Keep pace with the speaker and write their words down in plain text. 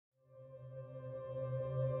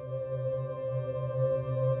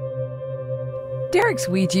Derek's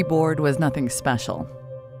Ouija board was nothing special.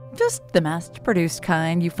 Just the mass-produced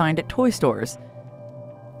kind you find at toy stores.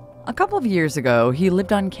 A couple of years ago, he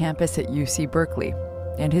lived on campus at UC Berkeley,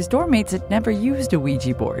 and his dorm mates had never used a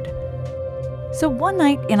Ouija board. So one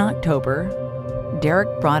night in October,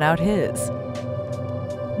 Derek brought out his.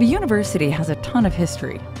 The university has a ton of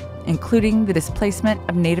history, including the displacement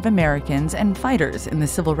of Native Americans and fighters in the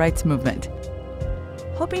civil rights movement.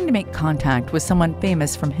 Hoping to make contact with someone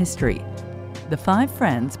famous from history, the 5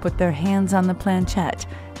 friends put their hands on the planchette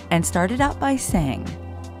and started out by saying,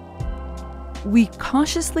 "We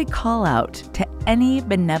cautiously call out to any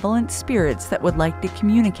benevolent spirits that would like to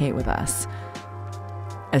communicate with us."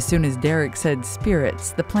 As soon as Derek said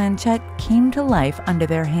spirits, the planchette came to life under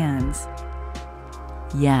their hands.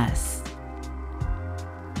 "Yes."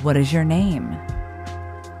 "What is your name?"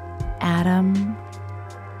 "Adam."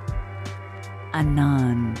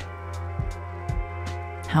 "Anand."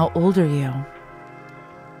 "How old are you?"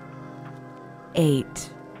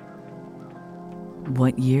 8.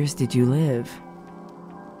 "What years did you live?"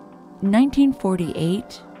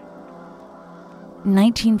 1948,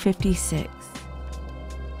 1956.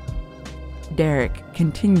 Derek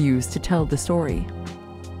continues to tell the story.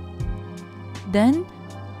 Then,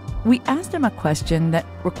 we asked him a question that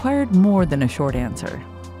required more than a short answer.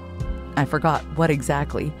 I forgot what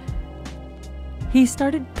exactly. He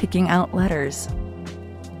started picking out letters.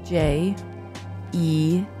 J,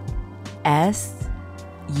 E, S,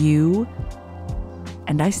 U,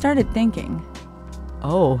 and I started thinking,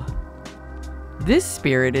 oh, this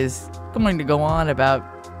spirit is going to go on about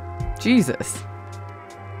Jesus.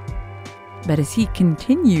 But as he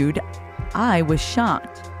continued, I was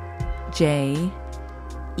shocked. J,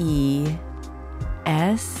 E,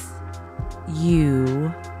 S,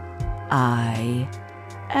 U, I,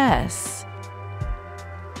 S.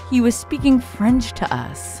 He was speaking French to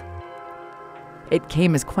us. It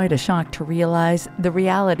came as quite a shock to realize the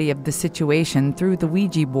reality of the situation through the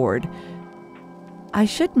Ouija board. I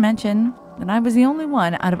should mention that I was the only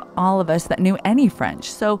one out of all of us that knew any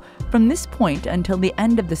French, so from this point until the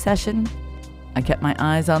end of the session, I kept my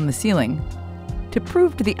eyes on the ceiling to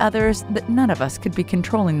prove to the others that none of us could be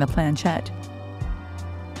controlling the planchette.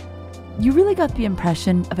 You really got the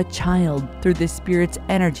impression of a child through this spirit's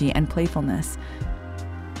energy and playfulness.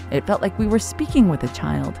 It felt like we were speaking with a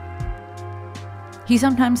child. He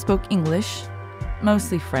sometimes spoke English,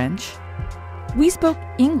 mostly French. We spoke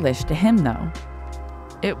English to him, though.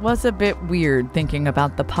 It was a bit weird thinking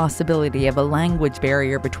about the possibility of a language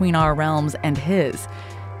barrier between our realms and his.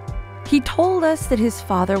 He told us that his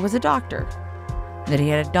father was a doctor, that he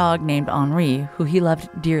had a dog named Henri who he loved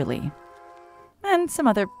dearly, and some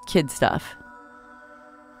other kid stuff.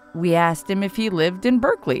 We asked him if he lived in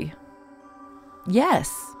Berkeley.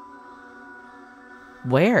 Yes.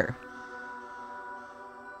 Where?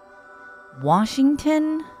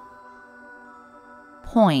 Washington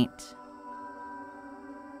Point.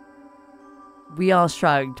 We all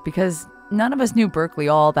shrugged because none of us knew Berkeley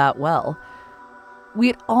all that well. We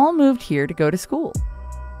had all moved here to go to school.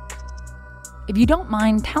 If you don't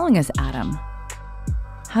mind telling us, Adam,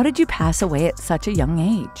 how did you pass away at such a young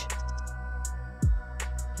age?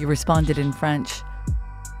 He responded in French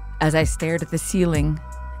as I stared at the ceiling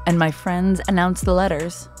and my friends announced the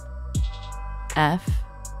letters. F,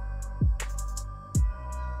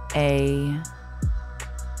 A,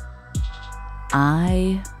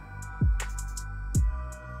 I,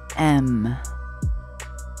 M.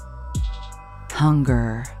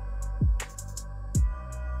 Hunger.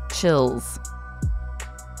 Chills.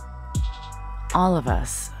 All of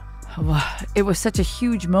us. It was such a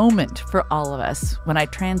huge moment for all of us when I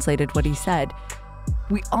translated what he said.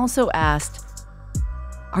 We also asked,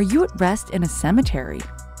 "Are you at rest in a cemetery?"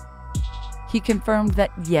 He confirmed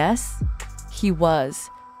that yes, he was,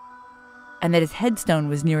 and that his headstone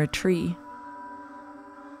was near a tree.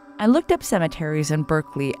 I looked up cemeteries in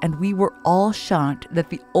Berkeley, and we were all shocked that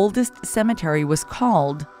the oldest cemetery was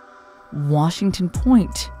called Washington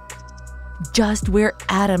Point, just where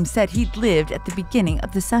Adam said he'd lived at the beginning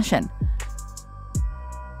of the session.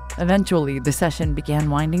 Eventually, the session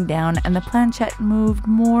began winding down, and the planchette moved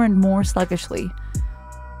more and more sluggishly.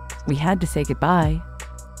 We had to say goodbye.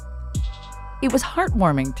 It was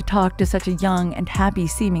heartwarming to talk to such a young and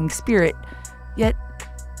happy-seeming spirit, yet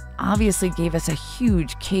obviously gave us a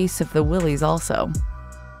huge case of the willies also.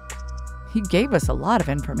 He gave us a lot of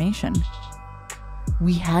information.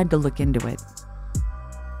 We had to look into it.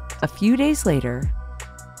 A few days later,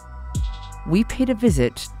 we paid a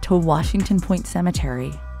visit to Washington Point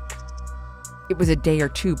Cemetery. It was a day or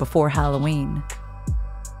two before Halloween.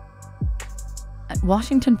 At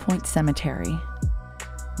Washington Point Cemetery,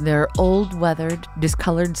 There are old, weathered,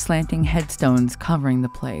 discolored, slanting headstones covering the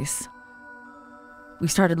place. We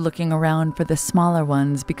started looking around for the smaller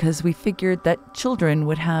ones because we figured that children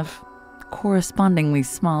would have correspondingly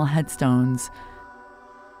small headstones.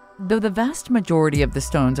 Though the vast majority of the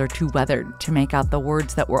stones are too weathered to make out the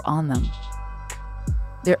words that were on them.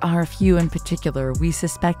 There are a few in particular we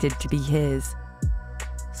suspected to be his.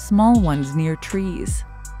 Small ones near trees,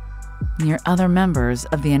 near other members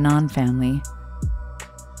of the Anand family.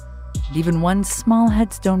 And even one small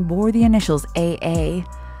headstone bore the initials AA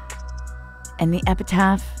and the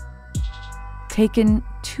epitaph, "Taken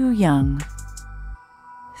too young.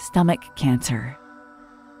 Stomach cancer."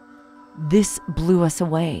 This blew us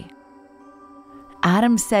away.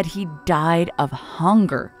 Adam said he died of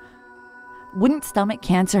hunger. Wouldn't stomach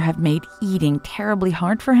cancer have made eating terribly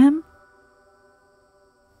hard for him?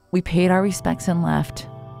 We paid our respects and left.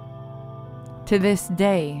 To this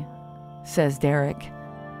day, says Derek,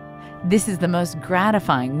 this is the most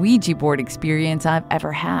gratifying Ouija board experience I've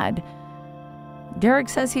ever had. Derek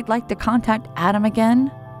says he'd like to contact Adam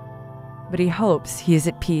again, but he hopes he is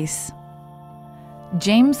at peace.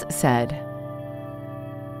 James said,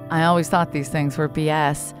 "I always thought these things were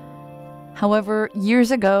BS. However,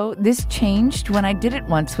 years ago, this changed when I did it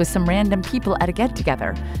once with some random people at a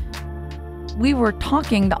get-together. We were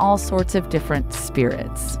talking to all sorts of different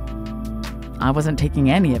spirits. I wasn't taking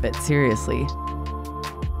any of it seriously.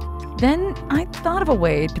 Then I thought of a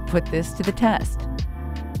way to put this to the test.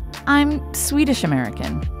 I'm Swedish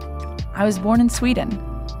American. I was born in Sweden,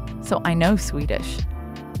 so I know Swedish.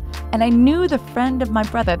 And I knew the friend of my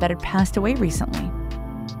brother that had passed away recently.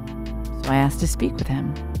 So I asked to speak with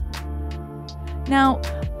him. Now,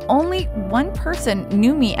 only one person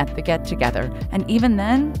knew me at the get-together, and even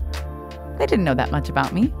then, they didn't know that much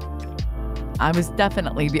about me. I was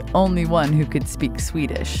definitely the only one who could speak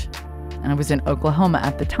Swedish, and I was in Oklahoma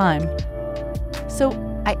at the time. So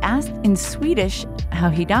I asked in Swedish how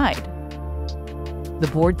he died. The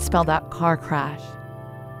board spelled out car crash.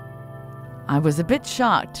 I was a bit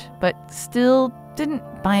shocked, but still didn't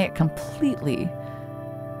buy it completely.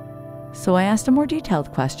 So I asked a more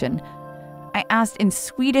detailed question. I asked in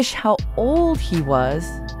Swedish how old he was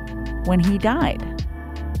when he died.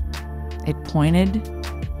 It pointed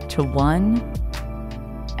to 1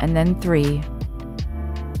 and then 3.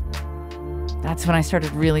 That's when I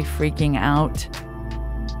started really freaking out.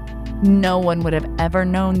 No one would have ever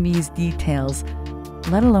known these details,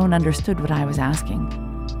 let alone understood what I was asking.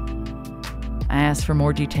 I asked for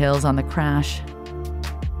more details on the crash,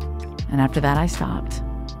 and after that I stopped.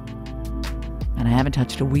 And I haven't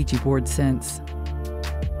touched a Ouija board since.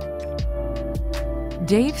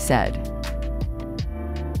 Dave said,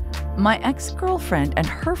 "My ex-girlfriend and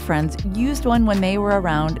her friends used one when they were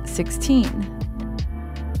around 16.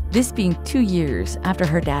 This being 2 years after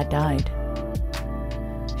her dad died.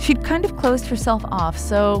 She'd kind of closed herself off,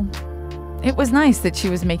 so it was nice that she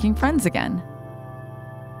was making friends again.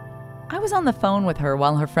 I was on the phone with her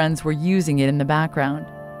while her friends were using it in the background.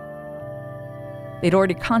 They'd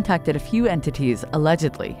already contacted a few entities,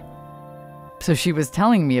 allegedly. So she was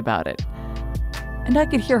telling me about it. And I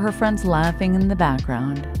could hear her friends laughing in the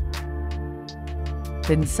background.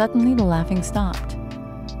 Then suddenly the laughing stopped.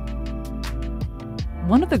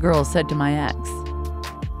 One of the girls said to my ex,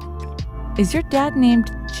 'Is your dad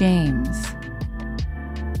named James?'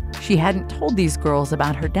 She hadn't told these girls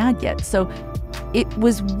about her dad yet, so it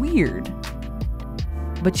was weird.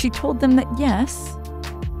 But she told them that yes,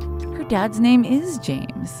 her dad's name is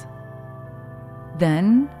James.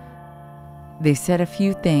 Then they said a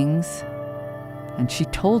few things, and she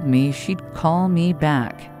told me she'd call me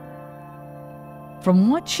back. From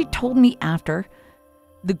what she told me after,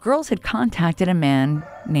 the girls had contacted a man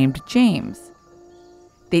named James.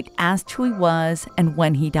 They'd asked who he was and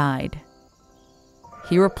when he died.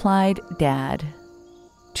 He replied, 'Dad,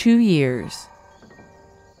 2 years.'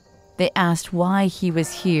 They asked why he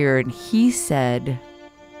was here, and he said,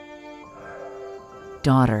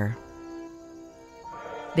 'Daughter.'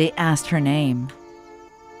 They asked her name,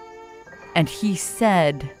 and he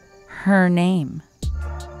said her name.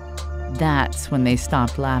 That's when they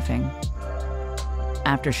stopped laughing.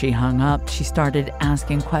 After she hung up, she started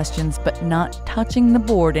asking questions but not touching the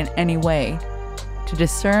board in any way to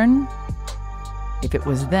discern if it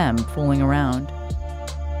was them fooling around.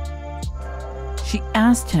 She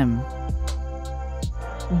asked him,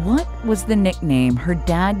 what was the nickname her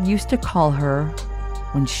dad used to call her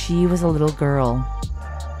when she was a little girl?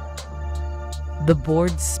 The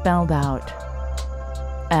board spelled out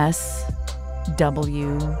SWEETPEE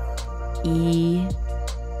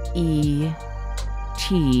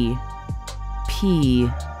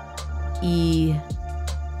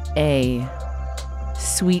A.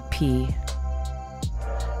 Sweet pea.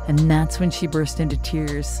 And that's when she burst into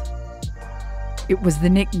tears. It was the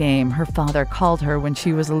nickname her father called her when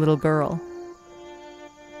she was a little girl.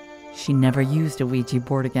 She never used a Ouija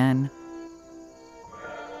board again.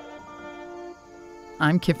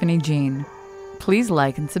 I'm Tiffany Jean. Please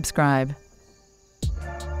like and subscribe.